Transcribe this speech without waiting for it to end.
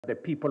The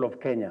people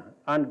of Kenya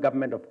and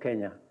government of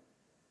Kenya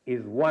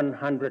is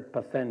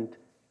 100%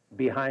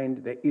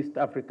 behind the East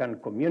African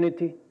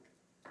community,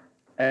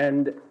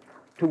 and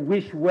to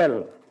wish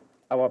well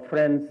our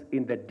friends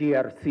in the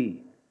DRC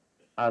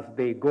as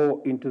they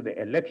go into the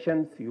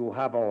elections. You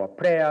have our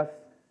prayers,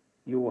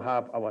 you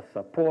have our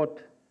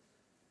support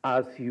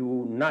as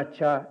you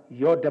nurture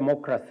your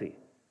democracy,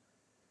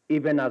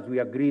 even as we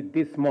agreed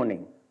this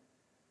morning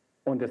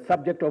on the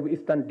subject of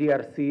Eastern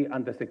DRC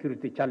and the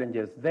security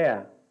challenges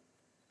there,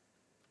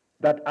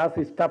 that as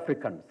East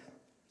Africans,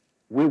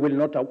 we will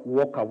not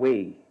walk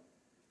away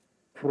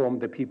from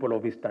the people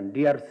of Eastern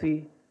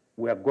DRC.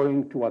 We are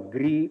going to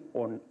agree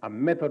on a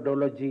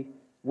methodology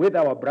with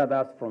our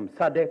brothers from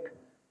SADC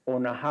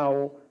on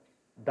how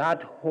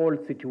that whole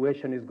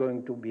situation is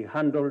going to be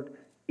handled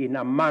in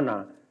a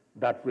manner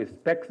that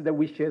respects the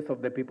wishes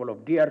of the people of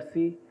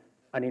DRC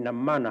and in a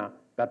manner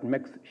that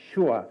makes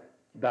sure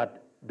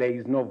that there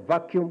is no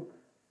vacuum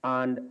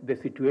and the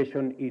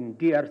situation in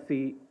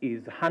DRC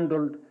is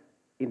handled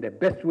in the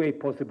best way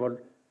possible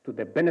to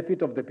the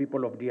benefit of the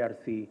people of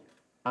DRC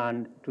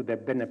and to the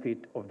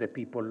benefit of the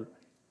people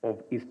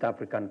of East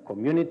African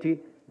community,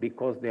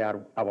 because they are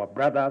our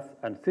brothers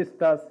and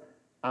sisters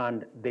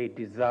and they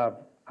deserve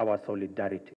our solidarity.